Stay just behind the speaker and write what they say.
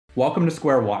Welcome to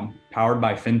Square One, powered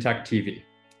by FinTech TV.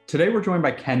 Today we're joined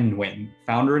by Ken Nguyen,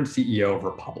 founder and CEO of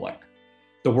Republic.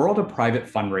 The world of private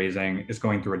fundraising is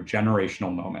going through a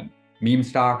generational moment. Meme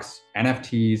stocks,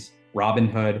 NFTs,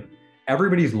 Robinhood,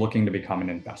 everybody's looking to become an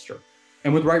investor.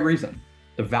 And with right reason.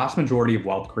 The vast majority of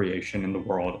wealth creation in the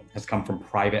world has come from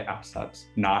private assets,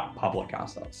 not public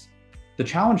assets. The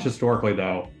challenge historically,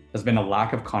 though, has been a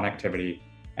lack of connectivity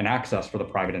and access for the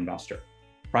private investor.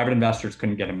 Private investors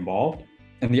couldn't get involved,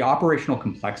 and the operational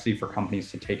complexity for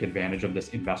companies to take advantage of this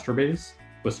investor base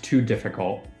was too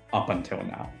difficult up until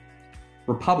now.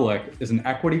 Republic is an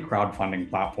equity crowdfunding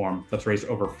platform that's raised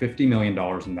over $50 million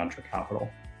in venture capital.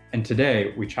 And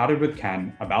today, we chatted with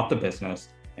Ken about the business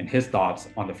and his thoughts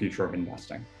on the future of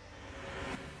investing.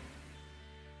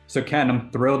 So Ken, I'm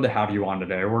thrilled to have you on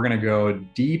today. We're going to go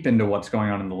deep into what's going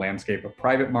on in the landscape of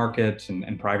private markets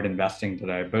and private investing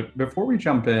today. But before we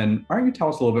jump in, why don't you tell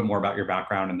us a little bit more about your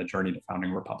background and the journey to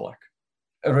founding Republic?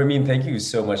 Ramin, thank you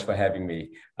so much for having me.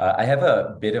 I have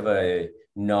a bit of a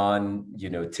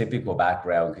typical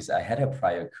background because I had a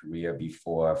prior career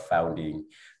before founding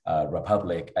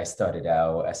Republic. I started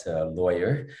out as a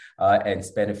lawyer and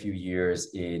spent a few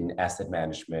years in asset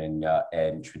management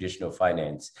and traditional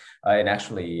finance, and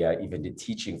actually even did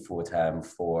teaching full-time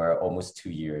for almost 2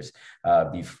 years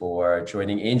before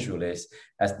joining AngelList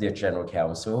as their general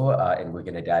counsel, and we're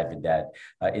going to dive in that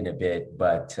in a bit.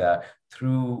 But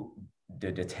through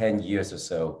the 10 years or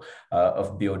so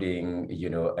of building,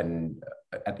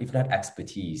 if not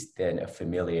expertise, then a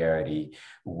familiarity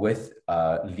with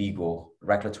legal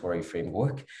regulatory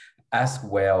framework, as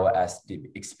well as the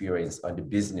experience on the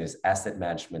business asset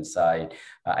management side.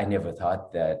 I never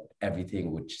thought that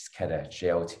everything would just kind of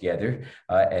gel together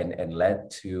and led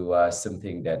to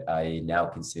something that I now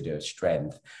consider a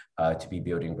strength to be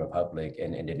building Republic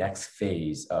and the next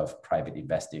phase of private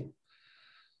investing.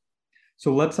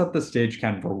 So let's set the stage,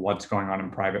 Ken, for what's going on in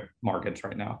private markets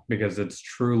right now, because it's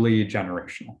truly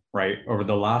generational, right? Over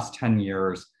the last 10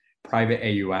 years, private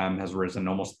AUM has risen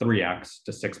almost 3x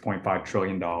to $6.5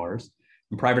 trillion.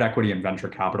 And private equity and venture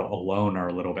capital alone are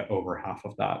a little bit over half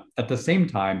of that. At the same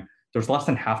time, there's less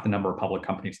than half the number of public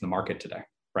companies in the market today,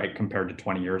 right, compared to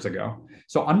 20 years ago.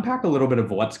 So unpack a little bit of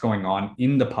what's going on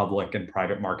in the public and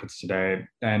private markets today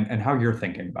and how you're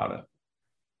thinking about it.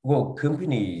 Well,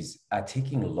 companies are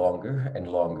taking longer and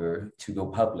longer to go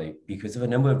public because of a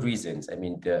number of reasons. I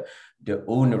mean, the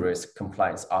onerous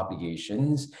compliance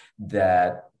obligations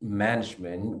that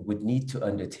management would need to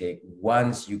undertake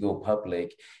once you go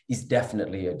public is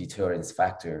definitely a deterrence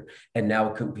factor. And now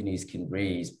companies can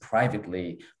raise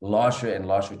privately larger and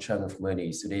larger chunk of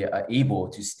money, so they are able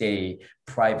to stay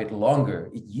private longer.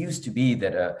 It used to be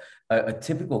that a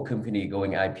typical company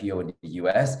going IPO in the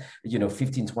US,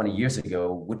 15, 20 years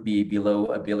ago would be below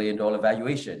 $1 billion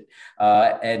valuation.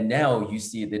 And now you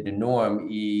see that the norm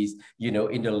is,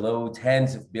 in the low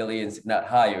tens of billions, if not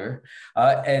higher.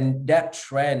 And that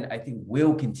trend, I think,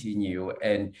 will continue.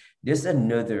 And there's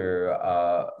another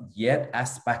yet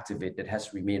aspect of it that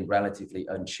has remained relatively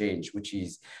unchanged, which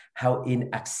is how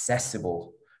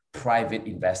inaccessible private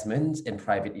investments and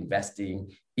private investing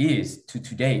is to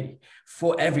today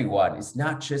for everyone. It's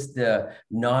not just the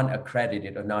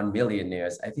non-accredited or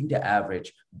non-millionaires. I think the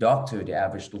average doctor, the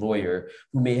average lawyer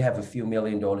who may have a few $1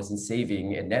 million in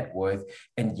saving and net worth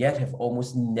and yet have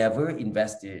almost never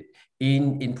invested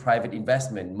in private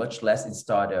investment, much less in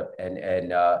startup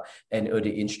and other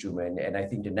instrument. And I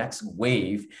think the next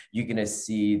wave, you're going to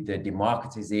see the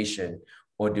democratization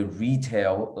or the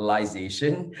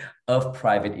retailization of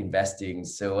private investing.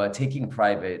 So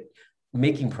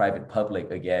making private public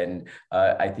again,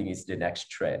 I think is the next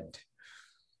trend.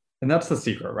 And that's the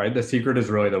secret, right? The secret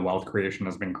is really the wealth creation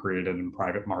has been created in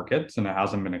private markets and it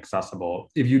hasn't been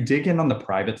accessible. If you dig in on the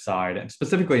private side, and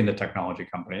specifically in the technology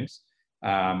companies,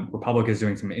 Republic is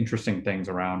doing some interesting things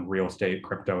around real estate,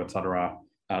 crypto, et cetera.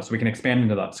 So we can expand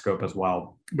into that scope as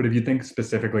well. But if you think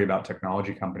specifically about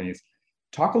technology companies,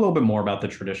 talk a little bit more about the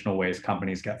traditional ways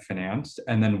companies get financed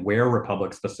and then where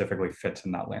Republic specifically fits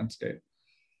in that landscape.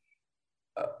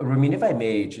 Ramin, if I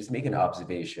may just make an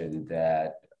observation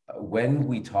that when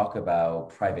we talk about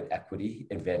private equity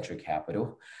and venture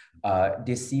capital,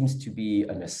 there seems to be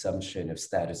an assumption of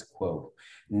status quo.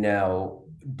 Now,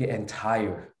 the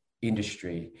entire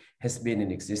industry has been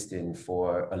in existence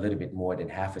for a little bit more than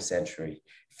half a century,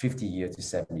 50 years to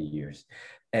 70 years.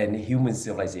 And human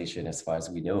civilization, as far as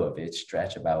we know of it,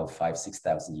 stretch about 5,000,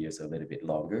 6,000 years, or a little bit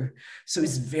longer. So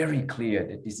it's very clear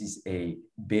that this is a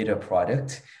beta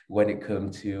product when it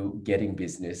comes to getting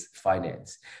business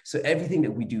finance. So everything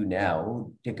that we do now,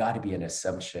 there got to be an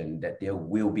assumption that there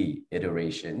will be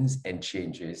iterations and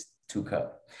changes to come.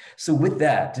 So with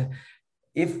that,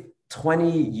 if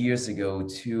 20 years ago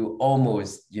to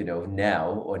almost, now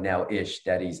or now-ish,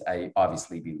 that is, I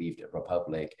obviously believed at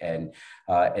Republic, and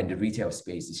the retail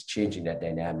space is changing that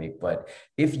dynamic. But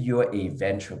if you're a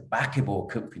venture backable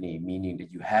company, meaning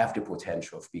that you have the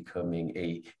potential of becoming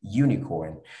a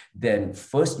unicorn, then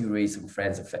first you raise some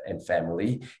friends and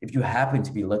family. If you happen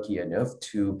to be lucky enough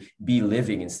to be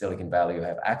living in Silicon Valley or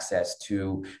have access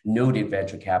to noted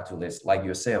venture capitalists like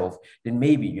yourself, then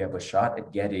maybe you have a shot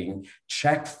at getting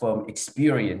checked from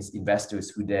experienced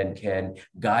investors who then can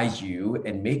guide you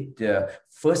and make the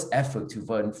first effort to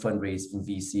fundraise from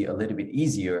VC a little bit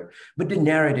easier. But the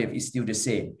narrative is still the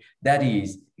same. That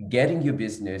is, getting your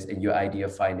business and your idea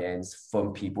financed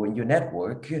from people in your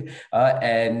network.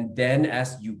 And then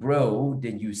as you grow,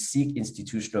 then you seek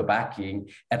institutional backing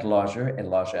at larger and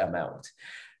larger amount.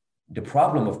 The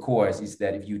problem, of course, is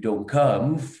that if you don't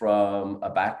come from a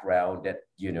background that,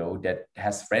 that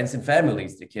has friends and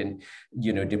families that can,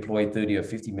 deploy 30 or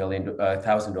 50 million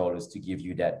thousand dollars to give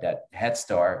you that head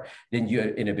start, then you're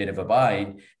in a bit of a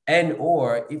bind. And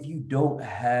or if you don't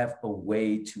have a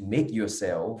way to make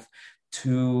yourself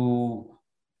to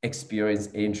experience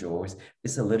angels,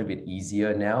 it's a little bit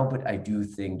easier now, but I do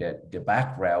think that the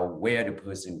background where the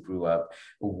person grew up,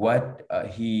 what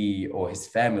he or his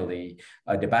family,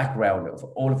 the background of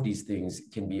all of these things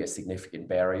can be a significant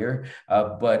barrier.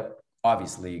 But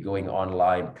obviously going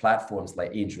online, platforms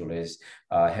like AngelList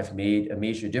have made a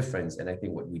major difference. And I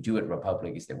think what we do at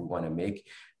Republic is that we want to make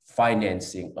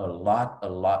financing a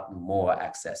lot more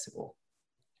accessible.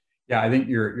 Yeah, I think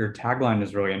your tagline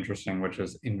is really interesting, which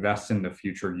is invest in the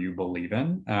future you believe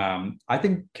in. I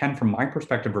think, Ken, from my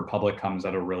perspective, Republic comes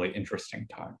at a really interesting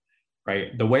time,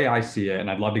 right? The way I see it,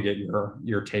 and I'd love to get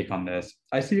your take on this,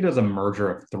 I see it as a merger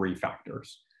of three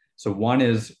factors. So one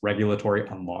is regulatory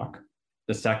unlock,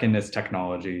 the second is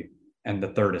technology, and the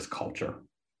third is culture.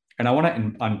 And I want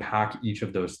to unpack each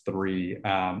of those three,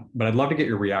 but I'd love to get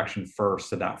your reaction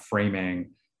first to that framing.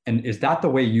 And is that the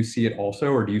way you see it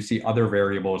also, or do you see other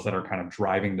variables that are kind of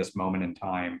driving this moment in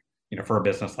time, for a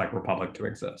business like Republic to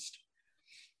exist?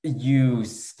 You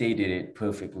stated it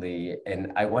perfectly,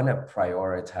 and I want to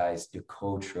prioritize the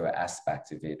cultural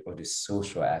aspect of it or the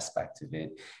social aspect of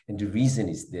it. And the reason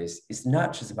is this: it's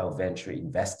not just about venture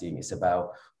investing, it's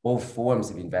about all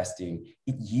forms of investing.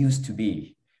 It used to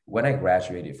be, when I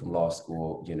graduated from law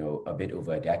school, a bit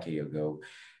over a decade ago,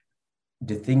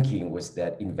 the thinking was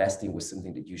that investing was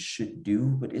something that you should do,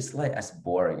 but it's like as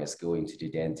boring as going to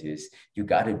the dentist. You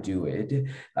got to do it.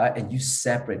 And you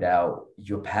separate out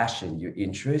your passion, your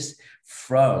interest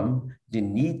from the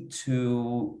need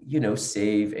to,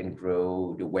 save and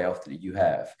grow the wealth that you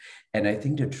have. And I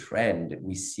think the trend that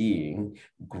we're seeing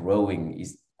growing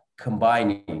is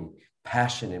combining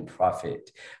passion and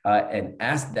profit. And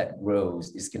as that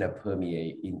grows, it's going to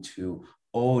permeate into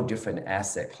all different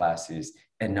asset classes,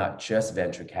 and not just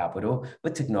venture capital,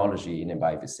 but technology in and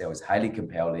by itself is highly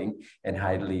compelling and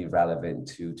highly relevant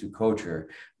to culture.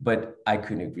 But I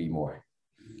couldn't agree more.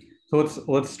 So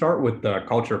let's start with the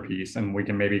culture piece, and we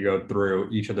can maybe go through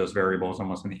each of those variables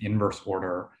almost in the inverse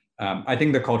order. I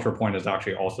think the culture point is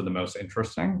actually also the most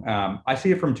interesting. I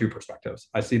see it from two perspectives.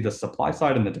 I see the supply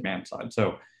side and the demand side.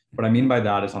 So what I mean by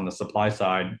that is, on the supply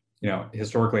side,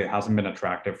 historically it hasn't been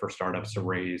attractive for startups to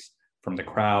raise from the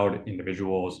crowd,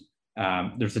 individuals.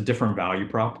 There's a different value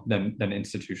prop than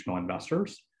institutional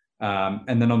investors.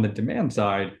 And then on the demand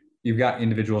side, you've got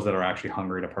individuals that are actually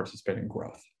hungry to participate in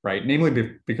growth, right?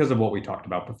 Namely because of what we talked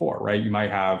about before, right? You might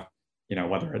have,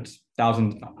 whether it's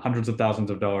thousands, hundreds of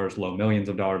thousands of dollars, low millions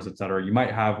of dollars, et cetera, you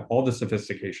might have all the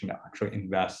sophistication to actually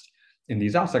invest in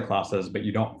these asset classes, but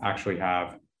you don't actually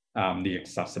have the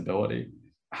accessibility.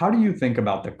 How do you think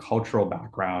about the cultural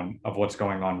background of what's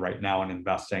going on right now in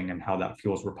investing and how that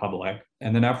fuels Republic?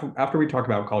 And then after we talk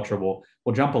about culture, we'll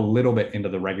jump a little bit into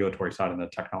the regulatory side and the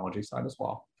technology side as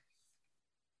well.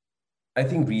 I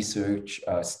think research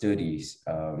studies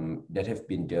that have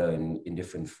been done in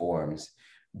different forms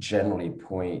generally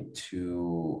point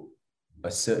to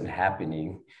a certain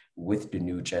happening with the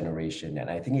new generation. And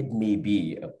I think it may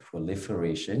be a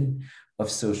proliferation of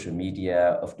social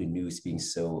media, of the news being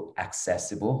so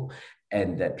accessible,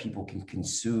 and that people can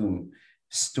consume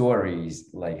stories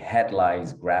like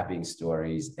headlines, grabbing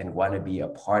stories, and want to be a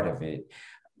part of it.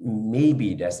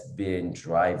 Maybe that's been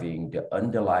driving the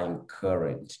underlying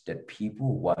current that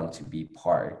people want to be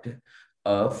part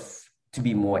of, to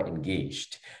be more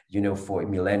engaged. For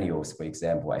millennials, for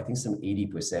example, I think some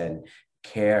 80%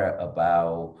 care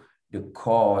about the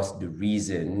cause, the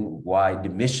reason why, the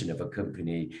mission of a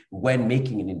company when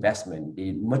making an investment.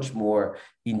 They're much more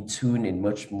in tune and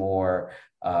much more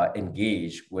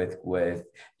engaged with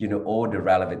all the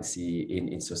relevancy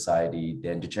in society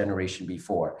than the generation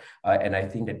before. And I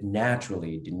think that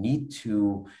naturally the need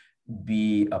to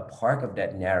be a part of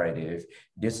that narrative,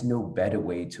 there's no better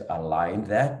way to align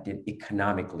that than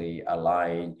economically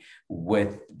align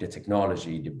with the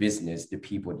technology, the business, the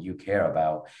people that you care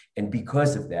about. And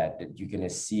because of that, you're going to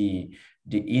see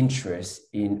the interest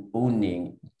in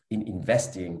owning, in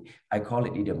investing. I call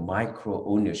it either micro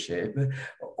ownership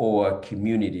or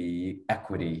community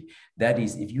equity. That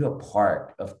is, if you're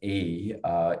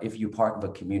if you're part of a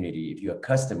community, if you're a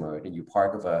customer, then you're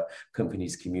part of a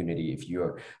company's community. If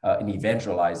you're an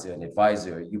evangelizer, an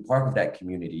advisor, you're part of that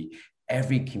community.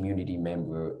 Every community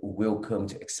member will come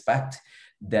to expect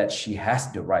that she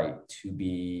has the right to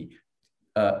be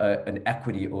an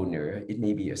equity owner. It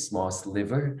may be a small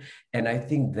sliver. And I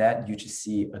think that you just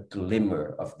see a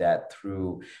glimmer of that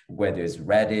through whether it's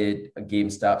Reddit, a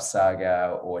GameStop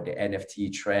saga, or the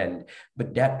NFT trend.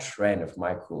 But that trend of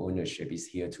micro ownership is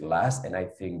here to last. And I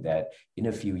think that in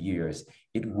a few years,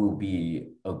 it will be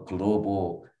a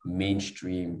global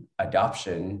mainstream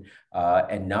adoption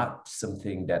and not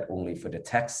something that only for the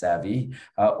tech savvy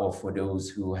or for those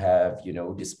who have,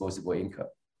 disposable income.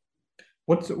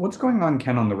 What's going on,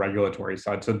 Ken, on the regulatory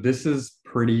side? So this is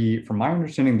pretty, from my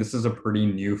understanding, this is a pretty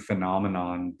new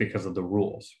phenomenon because of the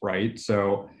rules, right?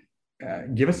 So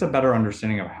give us a better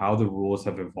understanding of how the rules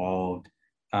have evolved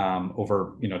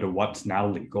over, to what's now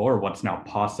legal or what's now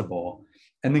possible.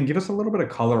 And then give us a little bit of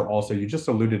color also. You just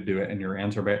alluded to it in your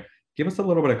answer, but give us a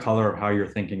little bit of color of how you're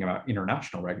thinking about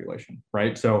international regulation,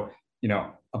 right? So,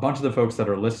 a bunch of the folks that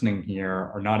are listening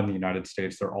here are not in the United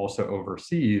States, they're also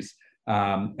overseas.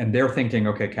 And they're thinking,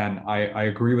 okay, Ken, I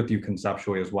agree with you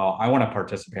conceptually as well. I want to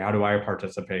participate. How do I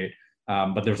participate?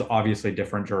 But there's obviously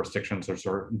different jurisdictions, there's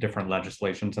different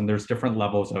legislations, and there's different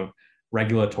levels of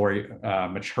regulatory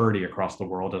maturity across the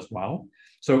world as well.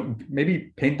 So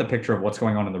maybe paint the picture of what's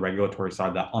going on in the regulatory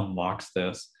side that unlocks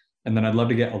this. And then I'd love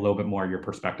to get a little bit more of your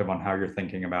perspective on how you're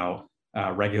thinking about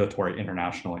regulatory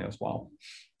internationally as well.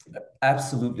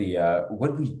 Absolutely.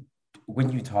 When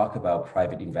you talk about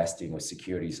private investing or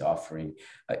securities offering,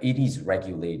 it is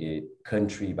regulated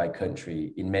country by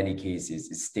country. In many cases,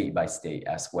 it's state by state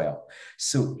as well.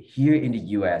 So here in the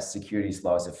US, securities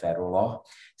law is a federal law.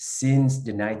 Since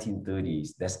the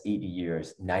 1930s, that's 80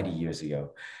 years, 90 years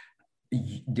ago,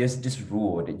 there's this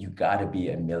rule that you gotta be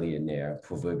a millionaire,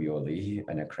 proverbially,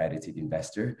 an accredited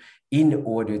investor, in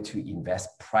order to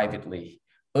invest privately.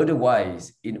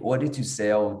 Otherwise, in order to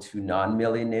sell to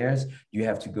non-millionaires, you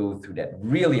have to go through that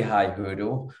really high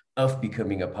hurdle of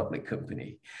becoming a public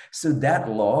company. So that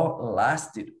law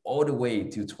lasted all the way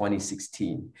to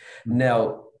 2016.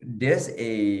 Now, there's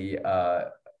I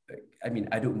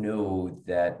don't know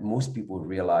that most people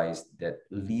realize that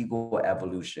legal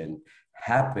evolution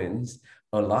happens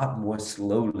a lot more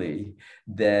slowly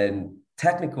than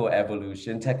technical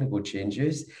evolution, technical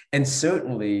changes, and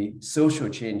certainly social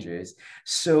changes.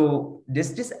 So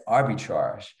there's this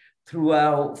arbitrage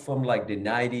throughout from like the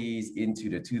 90s into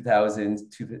the 2000s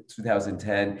to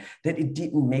 2010 that it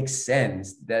didn't make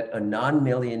sense that a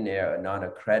non-millionaire, a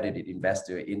non-accredited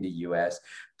investor in the US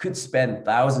could spend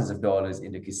thousands of dollars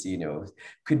in the casinos,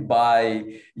 could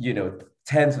buy,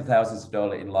 tens of thousands of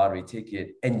dollars in lottery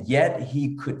ticket, and yet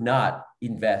he could not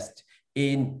invest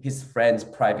in his friend's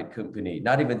private company,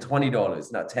 not even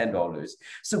 $20, not $10.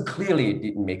 So clearly it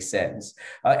didn't make sense.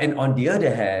 And on the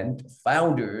other hand,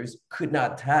 founders could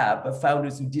not tap, but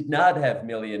founders who did not have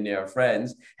millionaire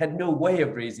friends had no way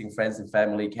of raising friends and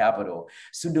family capital.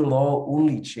 So the law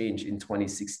only changed in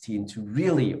 2016 to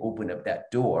really open up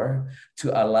that door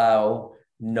to allow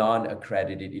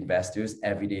non-accredited investors,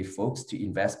 everyday folks, to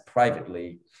invest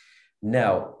privately.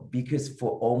 Now, because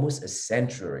for almost a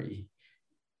century,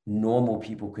 normal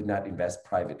people could not invest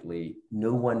privately.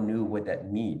 No one knew what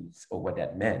that means or what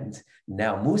that meant.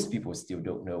 Now, most people still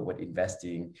don't know what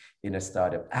investing in a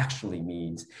startup actually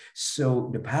means. So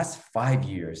the past 5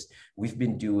 years, we've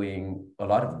been doing a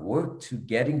lot of work to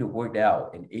getting the word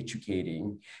out and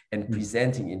educating and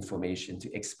presenting information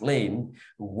to explain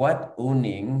what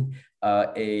owning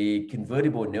a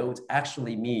convertible note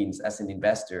actually means as an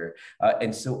investor.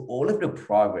 And so all of the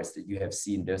progress that you have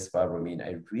seen thus far, Ramin,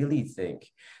 I really think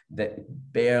that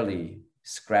barely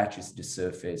scratches the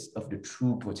surface of the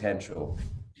true potential.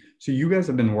 So you guys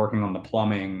have been working on the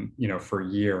plumbing, for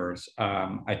years.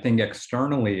 I think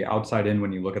externally, outside in,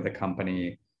 when you look at the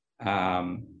company,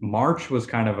 March was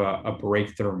kind of a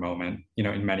breakthrough moment,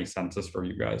 in many senses for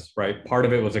you guys, right? Part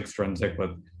of it was extrinsic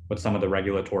with some of the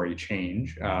regulatory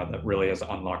change that really has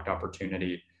unlocked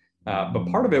opportunity. But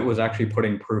part of it was actually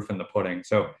putting proof in the pudding.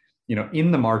 So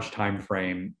in the March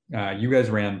timeframe, you guys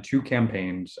ran two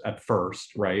campaigns at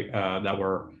first, right, that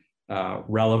were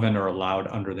relevant or allowed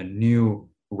under the new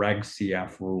Reg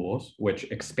CF rules, which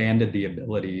expanded the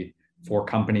ability for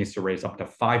companies to raise up to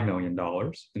 $5 million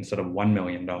instead of $1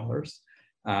 million.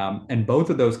 And both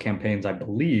of those campaigns, I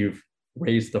believe,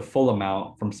 raised the full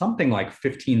amount from something like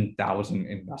 15,000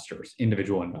 investors,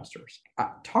 individual investors.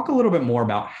 Talk a little bit more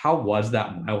about how was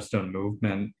that milestone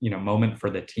moment for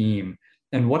the team,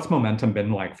 and what's momentum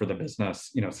been like for the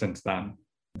business, since then?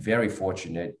 Very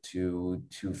fortunate to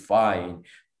find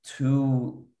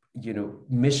two,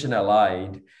 mission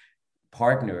aligned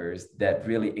partners that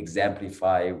really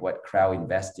exemplify what crowd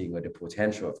investing or the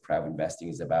potential of crowd investing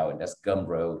is about. And that's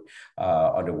Gumroad,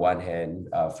 on the one hand,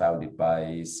 founded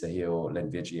by Sahil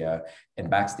Lenvigia, and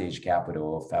Backstage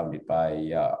Capital, founded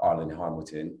by Arlen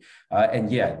Hamilton.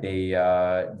 And yeah, they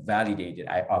validated.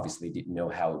 I obviously didn't know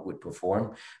how it would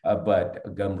perform, but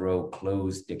Gumroad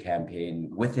closed the campaign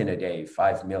within a day,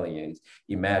 5 million.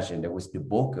 Imagine that was the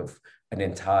bulk of an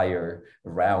entire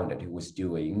round that he was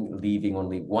doing, leaving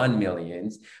only 1 million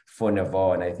for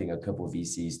Naval and I think a couple of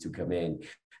VCs to come in.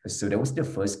 So that was the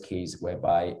first case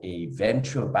whereby a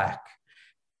venture-backed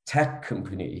tech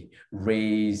company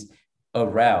raised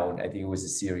around, I think it was a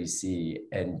Series C,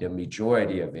 and the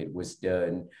majority of it was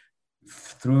done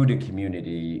through the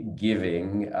community,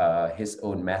 giving his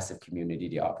own massive community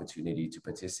the opportunity to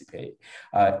participate.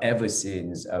 Ever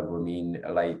since, Ramin,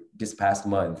 like this past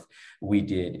month, we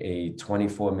did a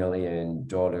 $24 million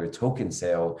token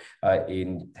sale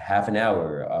in half an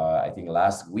hour. I think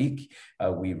last week,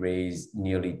 we raised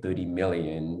nearly 30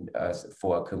 million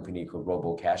for a company called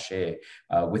RoboCash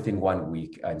within 1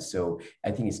 week. And so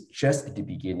I think it's just at the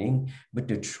beginning, but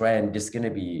the trend is going to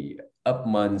be up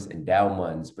months and down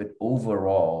months, but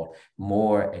overall,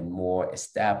 more and more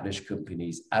established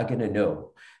companies are going to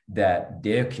know that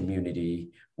their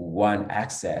community want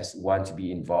access, want to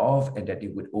be involved, and that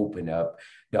it would open up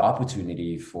the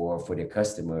opportunity for their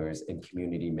customers and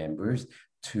community members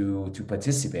to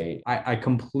participate. I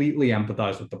completely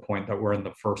empathize with the point that we're in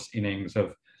the first innings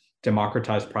of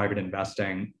democratized private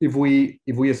investing. If we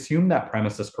assume that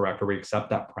premise is correct, or we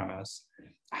accept that premise,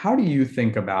 how do you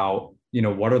think about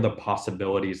what are the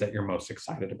possibilities that you're most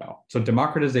excited about? So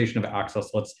democratization of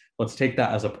access, let's take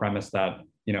that as a premise that,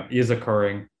 is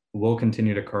occurring, will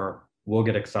continue to occur, will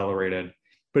get accelerated.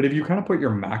 But if you kind of put your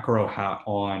macro hat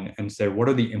on and say, what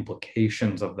are the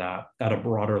implications of that at a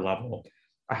broader level?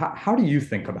 How do you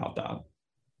think about that?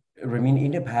 Ramin,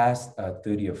 in the past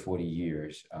 30 or 40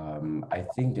 years, I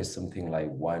think there's something like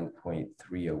 1.3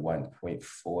 or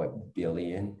 1.4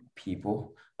 billion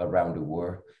people around the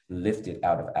world lifted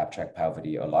out of abject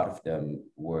poverty. A lot of them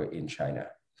were in China.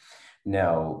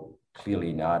 Now,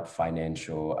 clearly not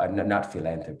financial, not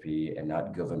philanthropy and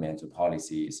not governmental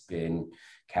policy. It's been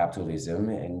capitalism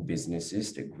and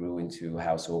businesses that grew into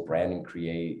household brand and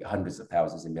create hundreds of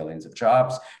thousands and millions of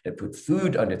jobs that put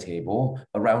food on the table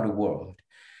around the world.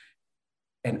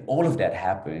 And all of that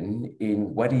happened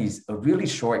in what is a really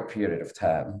short period of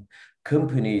time.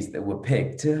 Companies that were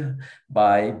picked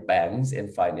by banks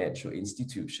and financial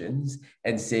institutions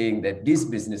and saying that these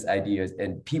business ideas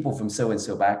and people from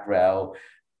so-and-so background,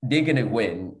 they're going to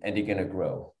win and they're going to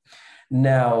grow.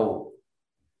 Now,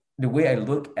 the way I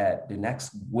look at the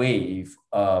next wave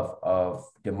of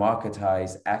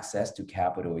democratized access to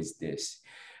capital is this.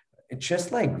 It's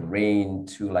just like rain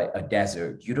to like a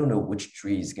desert. You don't know which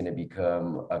tree is going to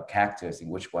become a cactus and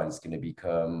which one's going to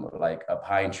become like a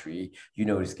pine tree.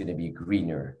 It's going to be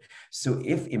greener. So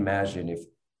imagine if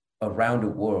around the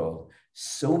world,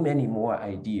 so many more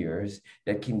ideas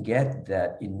that can get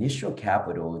that initial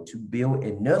capital to build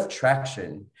enough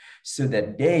traction so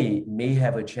that they may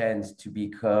have a chance to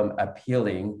become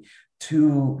appealing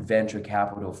to venture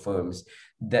capital firms,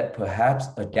 that perhaps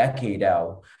a decade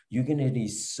out, you're going to need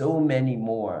so many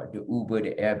more, the Uber,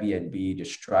 the Airbnb, the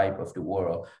Stripe of the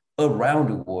world, around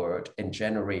the world, and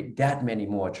generate that many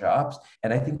more jobs.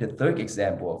 And I think the third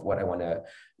example of what I want to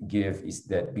give is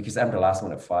that, because I'm the last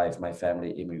one of 5, my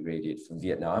family immigrated from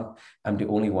Vietnam. I'm the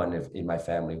only one in my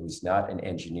family who's not an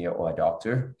engineer or a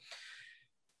doctor.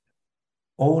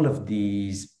 All of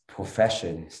these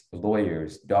professions,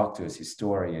 lawyers, doctors,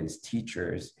 historians,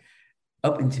 teachers,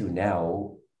 up until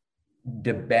now,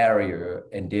 the barrier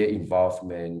and their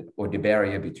involvement, or the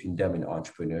barrier between them and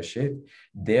entrepreneurship,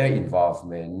 their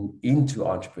involvement into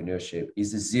entrepreneurship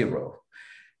is a 0.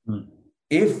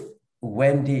 If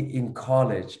when they in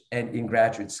college and in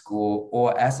graduate school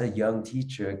or as a young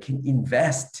teacher can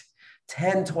invest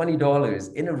 $10,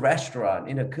 $20 in a restaurant,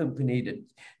 in a company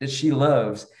that she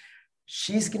loves,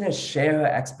 she's going to share her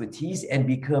expertise and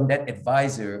become that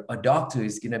advisor. A doctor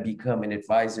is going to become an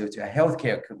advisor to a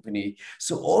healthcare company.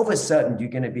 So all of a sudden, you're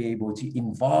going to be able to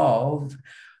involve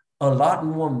a lot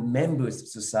more members of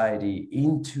society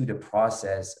into the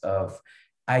process of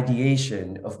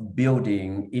ideation, of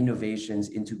building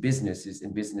innovations into businesses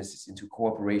and businesses into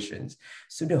corporations.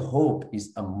 So the hope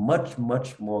is a much,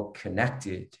 much more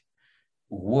connected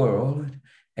world,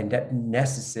 and that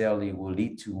necessarily will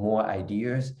lead to more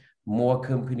ideas, more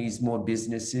companies, more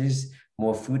businesses,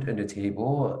 more food on the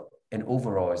table. And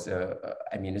overall, it's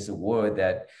a word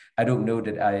that I don't know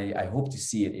that I hope to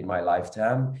see it in my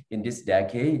lifetime in this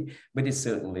decade, but it's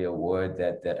certainly a word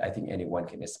that I think anyone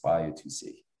can aspire to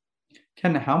see.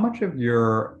 Ken, how much of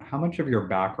your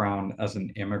background as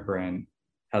an immigrant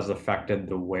has affected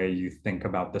the way you think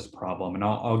about this problem? And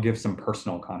I'll give some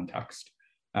personal context.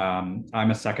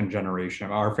 I'm a second generation.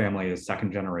 Our family is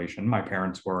second generation. My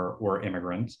parents were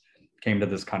immigrants, came to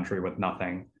this country with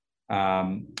nothing.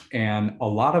 And a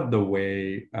lot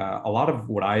of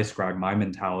what I ascribe my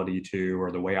mentality to,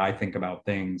 or the way I think about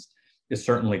things, is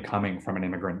certainly coming from an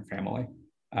immigrant family.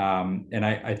 And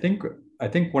I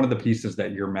think one of the pieces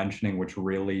that you're mentioning, which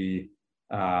really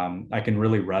I can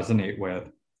really resonate with,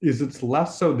 is it's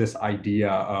less so this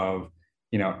idea of,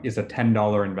 is a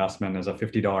 $10 investment, is a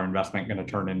 $50 investment going to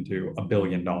turn into $1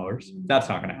 billion? That's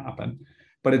not going to happen.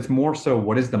 But it's more so,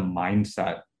 what is the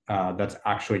mindset that's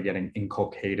actually getting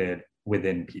inculcated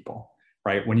within people,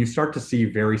 right? When you start to see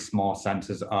very small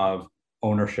senses of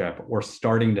ownership, or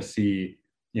starting to see,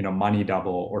 money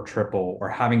double or triple, or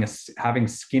having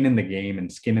skin in the game and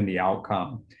skin in the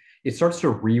outcome, it starts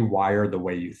to rewire the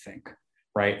way you think,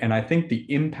 right? And I think the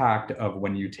impact of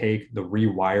when you take the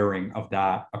rewiring of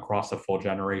that across a full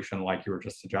generation, like you were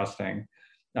just suggesting,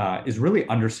 is really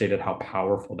understated how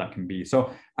powerful that can be. So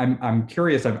I'm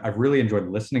curious. I've really enjoyed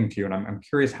listening to you, and I'm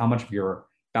curious how much of your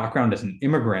background as an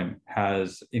immigrant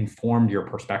has informed your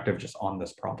perspective just on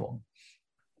this problem.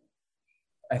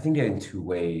 I think there are in two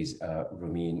ways,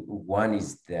 Ramin. One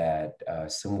is that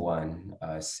someone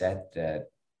said that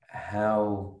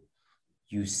how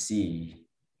you see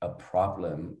a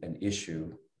problem, an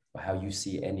issue, or how you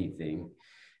see anything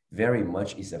very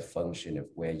much is a function of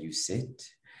where you sit.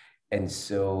 And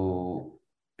so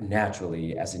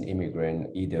naturally, as an immigrant,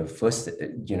 either first,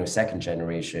 second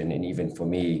generation, and even for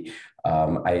me,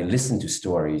 I listened to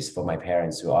stories from my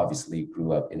parents who obviously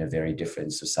grew up in a very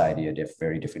different society, a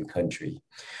very different country.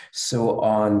 So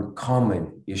on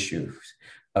common issues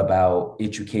about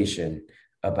education,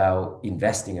 about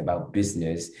investing, about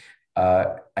business,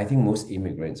 I think most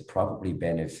immigrants probably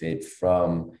benefit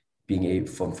from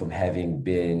from having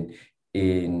been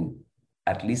in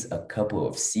at least a couple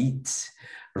of seats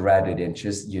rather than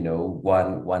just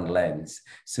one lens.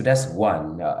 So that's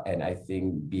one, and I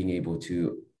think being able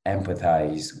to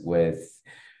empathize with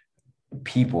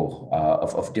people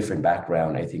of different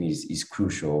background, I think is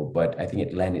crucial. But I think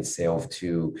it lends itself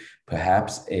to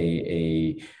perhaps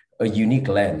a unique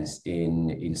lens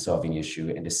in solving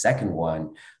issue. And the second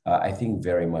one, I think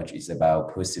very much is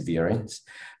about perseverance,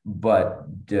 but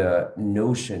the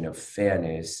notion of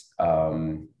fairness.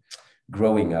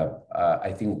 Growing up,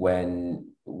 I think when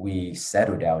we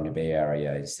settled down in the Bay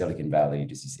Area in Silicon Valley,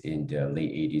 this is in the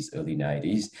late 80s, early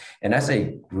 90s. And as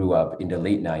I grew up in the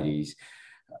late 90s,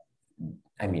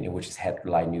 it was just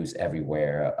headline news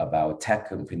everywhere about tech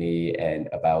company and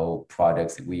about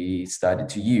products that we started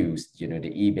to use, the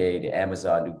eBay, the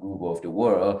Amazon, the Google of the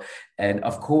world. And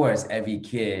of course, every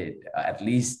kid, at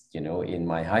least, in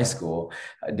my high school,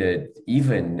 at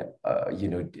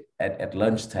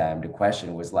lunchtime, the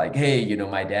question was like, hey,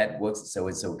 my dad works at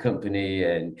so-and-so company,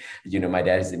 and, my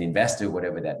dad is an investor,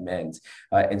 whatever that meant.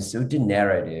 And so the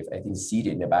narrative, I think,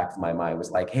 seated in the back of my mind was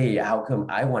like, hey, how come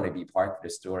I want to be part of the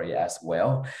story as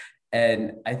well?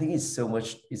 And I think it's so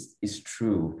much is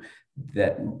true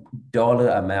that dollar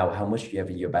amount, how much you have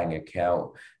in your bank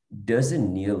account,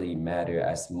 doesn't nearly matter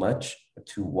as much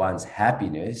to one's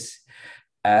happiness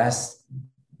as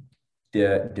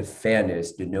the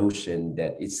fairness, the notion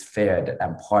that it's fair, that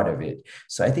I'm part of it.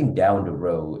 So I think down the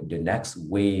road, the next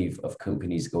wave of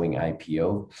companies going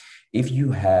IPO, if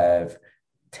you have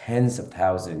tens of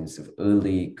thousands of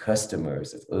early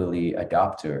customers, of early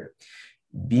adopter,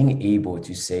 being able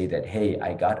to say that, hey,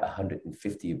 I got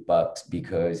 $150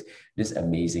 because this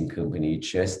amazing company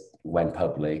just went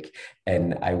public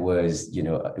and I was,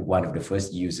 one of the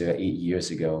first user 8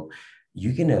 years ago,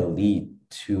 you're gonna lead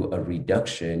to a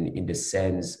reduction in the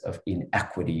sense of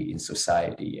inequity in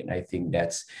society. And I think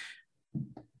that's,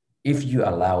 if you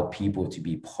allow people to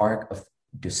be part of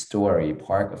the story,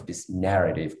 part of this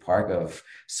narrative, part of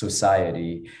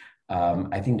society,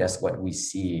 I think that's what we're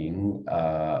seeing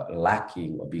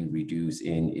lacking or being reduced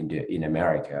in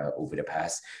America over the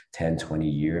past 10, 20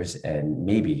 years. And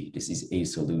maybe this is a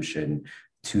solution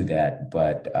to that.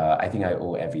 But I think I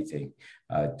owe everything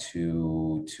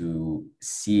to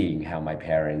seeing how my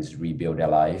parents rebuild their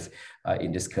life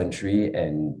in this country.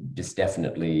 And this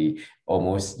definitely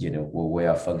almost, we're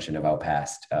a function of our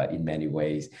past in many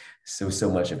ways. So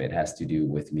much of it has to do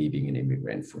with me being an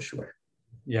immigrant for sure.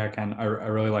 Yeah, Ken, I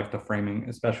really like the framing,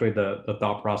 especially the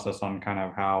thought process on kind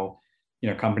of how,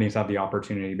 companies have the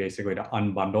opportunity basically to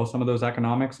unbundle some of those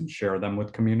economics and share them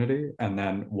with community, and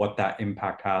then what that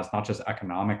impact has, not just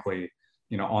economically,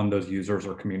 on those users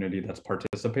or community that's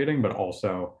participating, but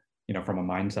also, from a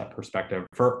mindset perspective.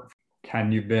 For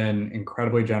Ken, you've been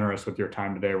incredibly generous with your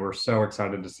time today. We're so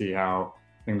excited to see how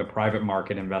I think the private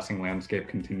market investing landscape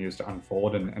continues to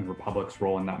unfold and Republic's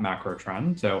role in that macro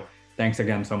trend. So thanks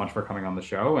again so much for coming on the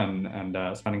show and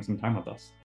spending some time with us.